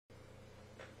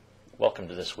Welcome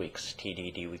to this week's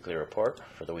TDD Weekly Report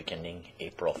for the week ending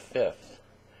April 5th.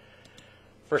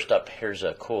 First up, here's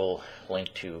a cool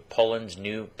link to Poland's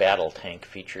new battle tank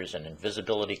features an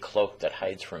invisibility cloak that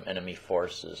hides from enemy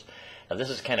forces. Now this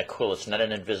is kind of cool. It's not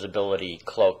an invisibility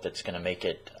cloak that's going to make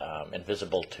it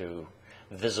invisible to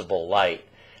visible light.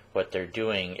 What they're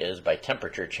doing is by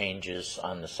temperature changes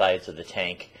on the sides of the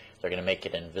tank, they're going to make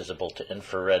it invisible to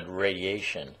infrared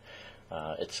radiation.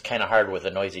 It's kind of hard with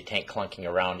a noisy tank clunking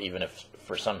around, even if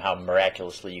for somehow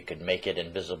miraculously you could make it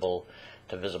invisible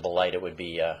to visible light. It would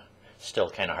be still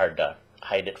kind of hard to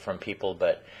hide it from people,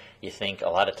 but you think a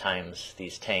lot of times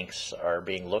these tanks are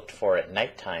being looked for at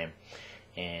nighttime,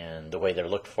 and the way they're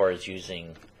looked for is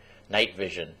using night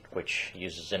vision, which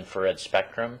uses infrared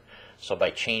spectrum. So by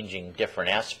changing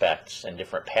different aspects and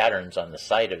different patterns on the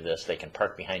side of this, they can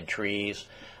park behind trees,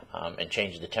 and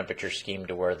change the temperature scheme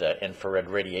to where the infrared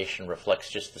radiation reflects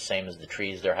just the same as the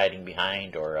trees they're hiding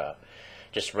behind, or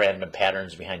just random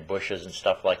patterns behind bushes and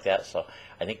stuff like that. So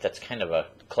I think that's kind of a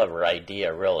clever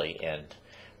idea, really, and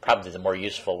probably the more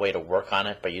useful way to work on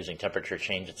it. By using temperature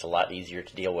change, it's a lot easier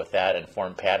to deal with that and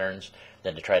form patterns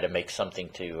than to try to make something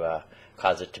to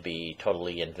cause it to be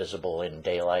totally invisible in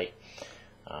daylight,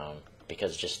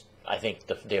 because just I think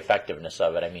the effectiveness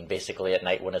of it, I mean, basically at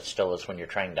night when it's still is when you're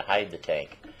trying to hide the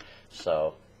tank.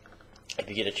 So if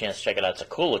you get a chance to check it out, it's a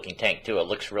cool looking tank too. It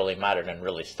looks really modern and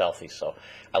really stealthy, so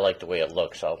I like the way it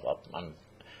looks. I'll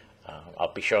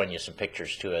be showing you some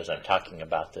pictures too as I'm talking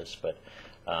about this, but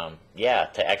yeah,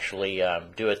 to actually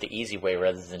do it the easy way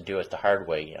rather than do it the hard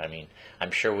way. I mean,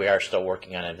 I'm sure we are still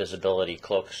working on invisibility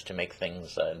cloaks to make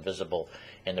things invisible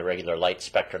in the regular light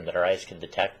spectrum that our eyes can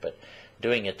detect, but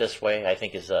doing it this way I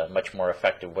think is a much more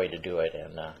effective way to do it,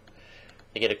 and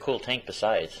they get a cool tank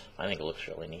besides. I think it looks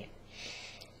really neat.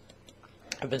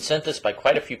 I've been sent this by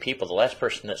quite a few people. The last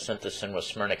person that sent this in was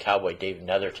Smyrna Cowboy Dave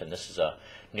Netherton. This is a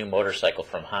new motorcycle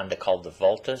from Honda called the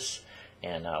Vultus,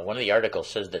 and one of the articles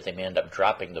says that they may end up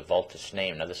dropping the Vultus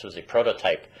name. Now this was a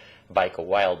prototype bike a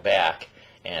while back,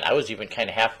 and I was even kind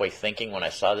of halfway thinking when I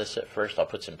saw this at first, I'll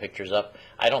put some pictures up.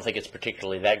 I don't think it's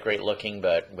particularly that great looking,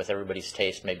 but with everybody's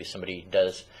taste, maybe somebody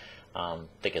does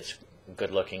think it's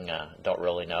good looking. Don't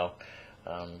really know.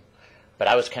 But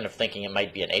I was kind of thinking it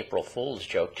might be an April Fool's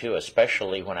joke too,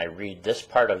 especially when I read this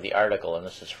part of the article, and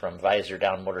this is from Visor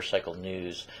Down Motorcycle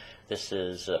News. This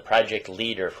is a project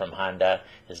leader from Honda.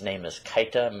 His name is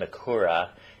Kaita Mikura,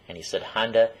 and he said,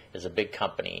 "Honda is a big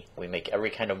company. We make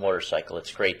every kind of motorcycle.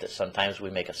 It's great that sometimes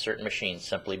we make a certain machine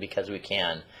simply because we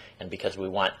can and because we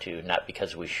want to, not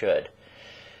because we should."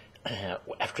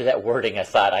 After that wording, I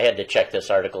thought I had to check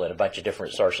this article in a bunch of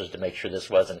different sources to make sure this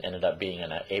wasn't ended up being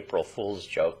an April Fool's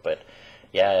joke, but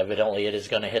yeah, evidently it is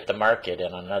going to hit the market.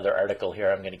 And another article here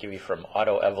I'm going to give you from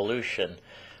Auto Evolution.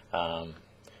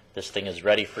 This thing is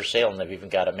ready for sale, and they've even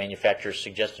got a manufacturer's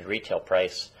suggested retail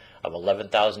price of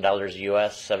 $11,000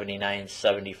 US,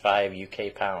 79.75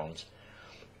 UK pounds.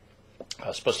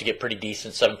 Supposed to get pretty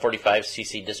decent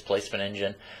 745cc displacement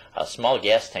engine, a small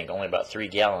gas tank, only about 3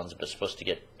 gallons, but it's supposed to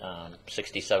get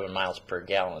 67 miles per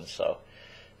gallon. So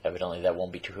evidently that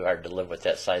won't be too hard to live with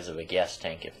that size of a gas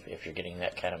tank if you're getting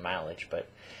that kind of mileage. But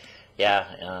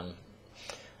yeah,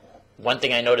 one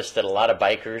thing I noticed that a lot of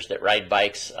bikers that ride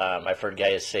bikes, I've heard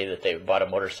guys say that they bought a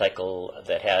motorcycle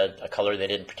that had a color they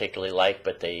didn't particularly like,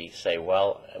 but they say,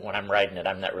 well, when I'm riding it,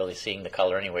 I'm not really seeing the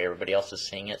color anyway. Everybody else is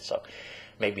seeing it. So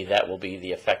maybe that will be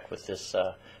the effect with this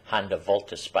Honda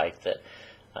Vultus bike, that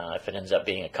if it ends up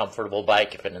being a comfortable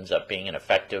bike, if it ends up being an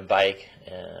effective bike,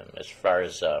 as far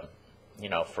as you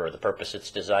know, for the purpose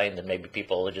it's designed, then maybe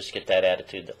people will just get that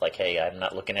attitude that, like, hey, I'm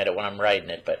not looking at it when I'm riding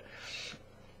it. But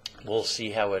we'll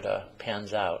see how it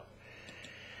pans out.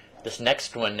 This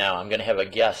next one now, I'm going to have a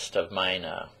guest of mine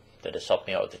that has helped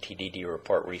me out with the TDD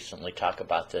report recently talk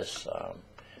about this.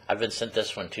 I've been sent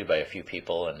this one too by a few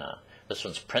people, and this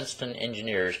one's Princeton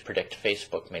engineers predict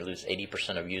Facebook may lose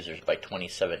 80% of users by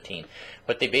 2017.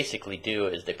 What they basically do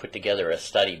is they put together a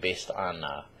study based on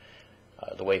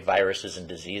the way viruses and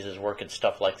diseases work and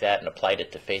stuff like that, and applied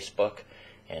it to Facebook,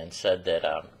 and said that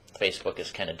Facebook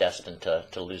is kind of destined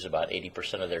to lose about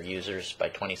 80% of their users by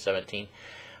 2017.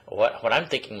 What I'm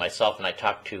thinking myself, and I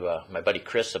talked to my buddy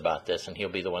Chris about this, and he'll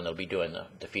be the one that'll be doing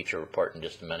the feature report in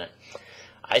just a minute.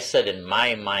 I said in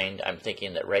my mind, I'm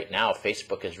thinking that right now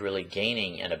Facebook is really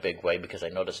gaining in a big way, because I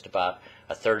noticed about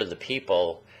a third of the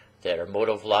people that are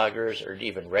moto vloggers or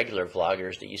even regular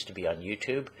vloggers that used to be on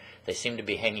YouTube, they seem to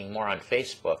be hanging more on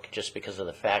Facebook, just because of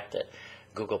the fact that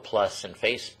Google Plus and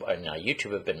Facebook and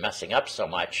YouTube have been messing up so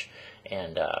much,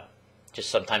 and just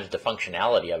sometimes the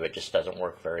functionality of it just doesn't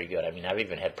work very good. I mean, I've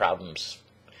even had problems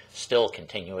still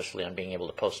continuously on being able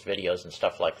to post videos and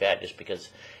stuff like that, just because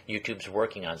YouTube's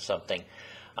working on something.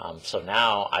 So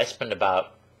now I spend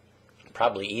about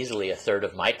probably easily a third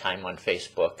of my time on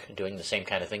Facebook doing the same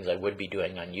kind of things I would be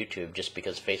doing on YouTube, just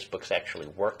because Facebook's actually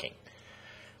working.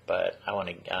 But I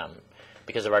want to,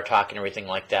 because of our talk and everything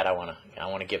like that, I want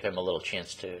to give him a little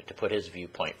chance to put his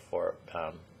viewpoint forward,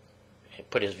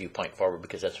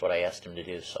 because that's what I asked him to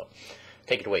do. So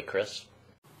take it away, Chris.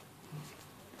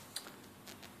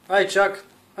 Hi Chuck.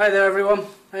 Hi there everyone.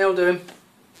 How y'all doing?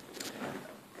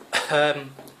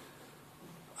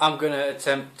 I'm going to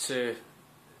attempt to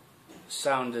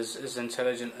sound as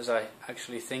intelligent as I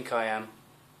actually think I am.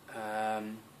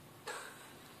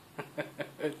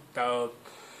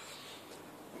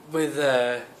 With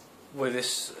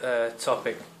this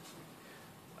topic,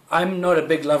 I'm not a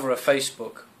big lover of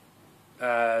Facebook.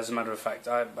 As a matter of fact,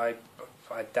 I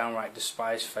downright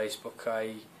despise Facebook.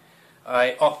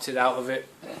 I opted out of it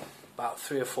about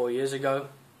 3 or 4 years ago.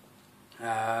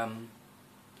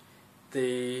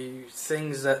 The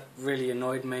things that really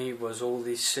annoyed me was all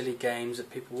these silly games that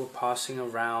people were passing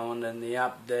around, and the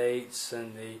updates,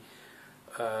 and the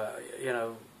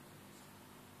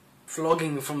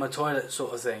vlogging from a toilet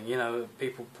sort of thing.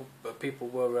 People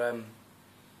were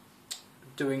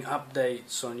doing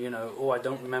updates on oh, I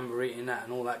don't remember eating that,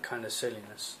 and all that kind of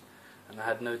silliness, and I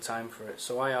had no time for it.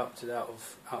 So I opted out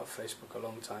of Facebook a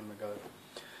long time ago.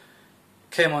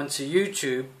 Came onto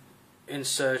YouTube in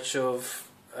search of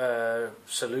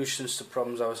solutions to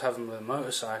problems I was having with a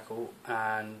motorcycle,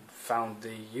 and found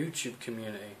the YouTube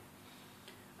community.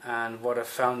 And what I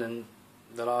found in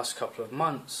the last couple of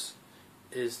months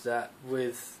is that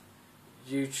with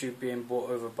YouTube being bought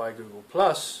over by Google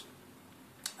Plus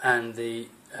and the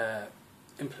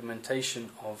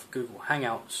implementation of Google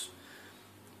Hangouts,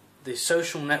 the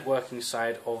social networking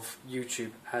side of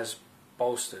YouTube has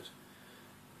bolstered.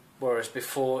 Whereas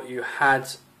before you had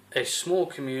a small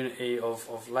community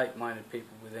of like-minded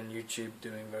people within YouTube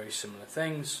doing very similar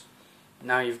things,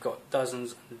 now you've got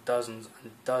dozens and dozens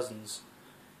and dozens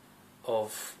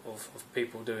of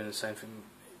people doing the same thing,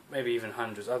 maybe even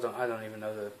hundreds. I don't even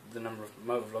know the number of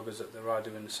motovloggers that there are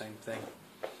doing the same thing.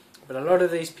 But a lot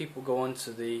of these people go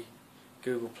onto the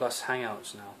Google Plus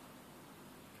Hangouts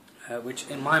now, which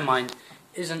in my mind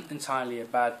isn't entirely a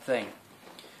bad thing.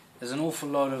 There's an awful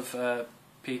lot of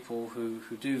people who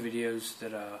do videos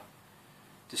that are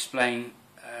displaying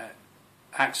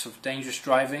acts of dangerous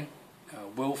driving,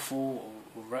 willful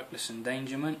or reckless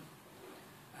endangerment.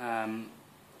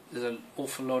 There's an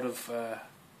awful lot of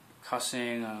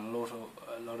cussing and a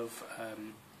lot of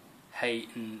hate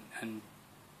and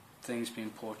things being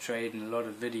portrayed in a lot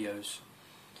of videos.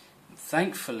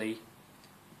 Thankfully,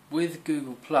 with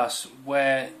Google Plus,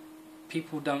 where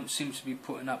people don't seem to be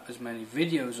putting up as many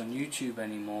videos on YouTube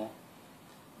anymore,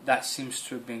 that seems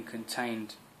to have been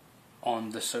contained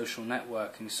on the social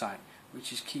networking site,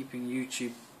 which is keeping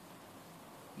YouTube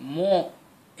more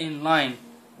in line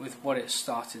with what it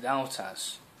started out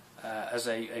as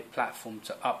a platform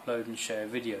to upload and share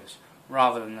videos,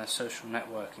 rather than a social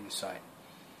networking site.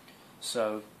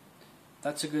 So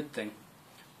that's a good thing.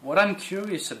 What I'm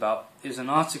curious about is an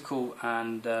article,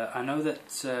 and I know that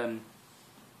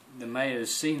the mayor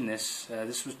has seen this.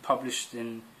 This was published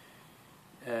in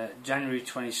January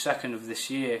 22nd of this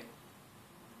year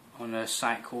on a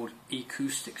site called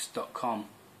acoustics.com.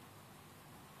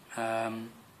 I'll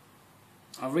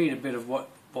read a bit of what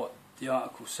the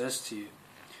article says to you.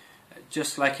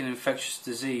 Just like an infectious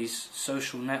disease,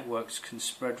 social networks can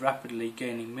spread rapidly,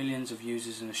 gaining millions of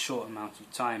users in a short amount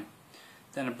of time,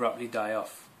 then abruptly die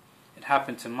off. It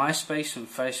happened to MySpace, and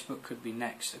Facebook could be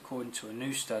next, according to a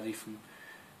new study from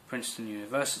Princeton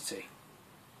University.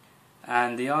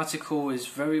 And the article is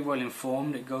very well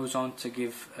informed. It goes on to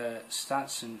give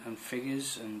stats and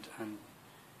figures, and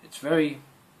it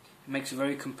makes a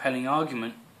very compelling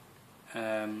argument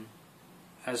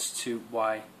as to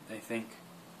why they think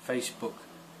Facebook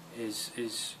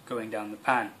is going down the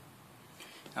pan.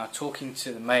 Now, talking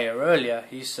to the mayor earlier,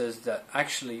 he says that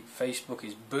actually Facebook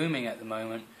is booming at the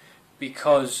moment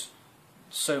because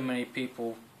so many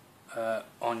people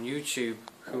on YouTube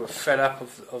who are fed up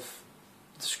of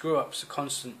the screw-ups, the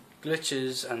constant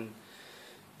glitches and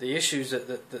the issues that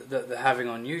they're having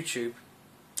on YouTube,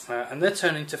 and they're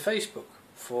turning to Facebook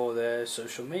for their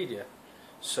social media.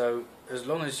 So as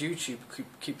long as YouTube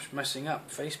keeps messing up,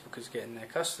 Facebook is getting their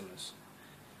customers.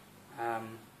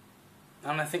 And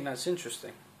I think that's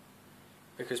interesting,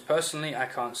 because personally I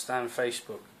can't stand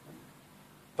Facebook,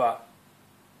 but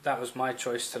that was my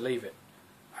choice to leave it.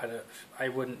 I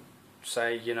wouldn't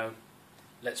say,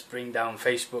 let's bring down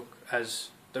Facebook as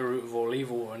the root of all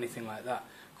evil or anything like that.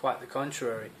 Quite the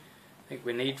contrary. think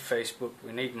we need Facebook,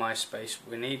 we need MySpace,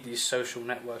 we need these social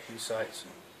networking sites.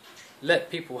 Let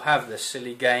people have their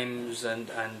silly games and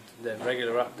their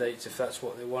regular updates if that's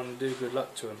what they want to do. Good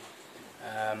luck to them,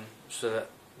 so that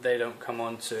they don't come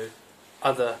on to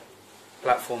other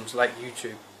platforms like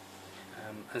YouTube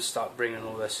and start bringing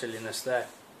all their silliness there.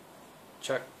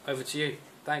 Chuck, over to you.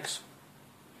 Thanks.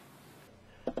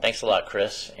 Thanks a lot,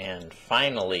 Chris. And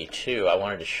finally, too, I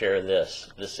wanted to share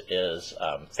this. This is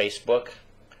Facebook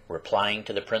replying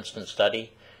to the Princeton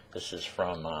study. This is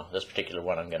from this particular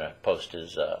one I'm going to post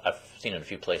is I've seen it in a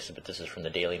few places, but this is from the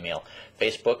Daily Mail.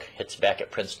 Facebook hits back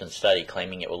at Princeton study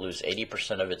claiming it will lose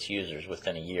 80% of its users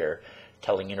within a year,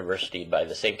 telling university by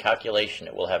the same calculation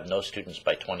it will have no students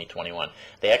by 2021.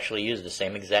 They actually use the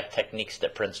same exact techniques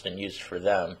that Princeton used for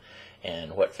them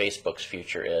and what Facebook's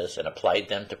future is, and applied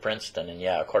them to Princeton. And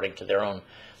yeah, according to their own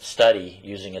study,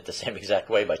 using it the same exact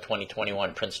way, by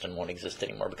 2021 Princeton won't exist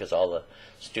anymore because all the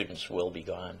students will be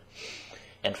gone.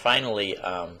 And finally,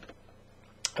 I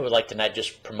would like to not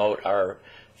just promote our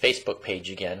Facebook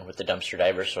page again with the Dumpster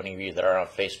Divers. So any of you that are on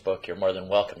Facebook, you're more than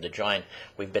welcome to join.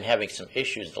 We've been having some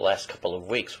issues the last couple of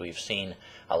weeks. We've seen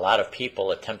a lot of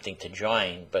people attempting to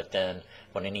join, but then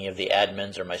when any of the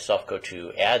admins or myself go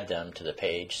to add them to the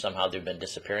page, somehow they've been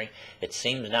disappearing. It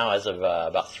seems now, as of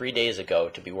about 3 days ago,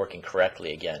 to be working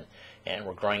correctly again. And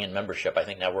we're growing in membership. I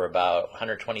think now we're about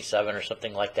 127 or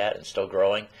something like that, and still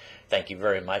growing. Thank you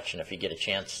very much. And if you get a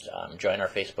chance, join our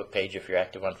Facebook page if you're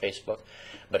active on Facebook.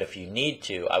 But if you need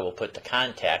to, I will put the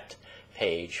contact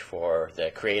page for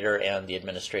the creator and the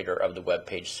administrator of the web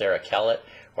page, Sarah Kellett,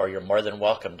 or you're more than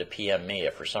welcome to PM me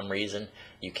if for some reason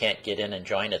you can't get in and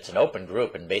join. It's an open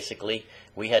group, and basically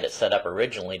we had it set up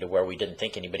originally to where we didn't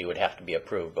think anybody would have to be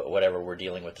approved, but whatever, we're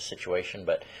dealing with the situation.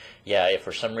 But yeah, if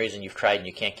for some reason you've tried and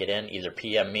you can't get in, either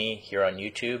PM me here on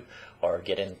YouTube or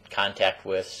get in contact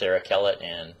with Sarah Kellett,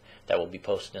 and that will be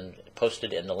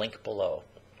posted in the link below.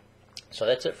 So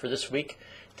that's it for this week.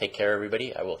 Take care,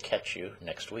 everybody. I will catch you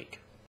next week.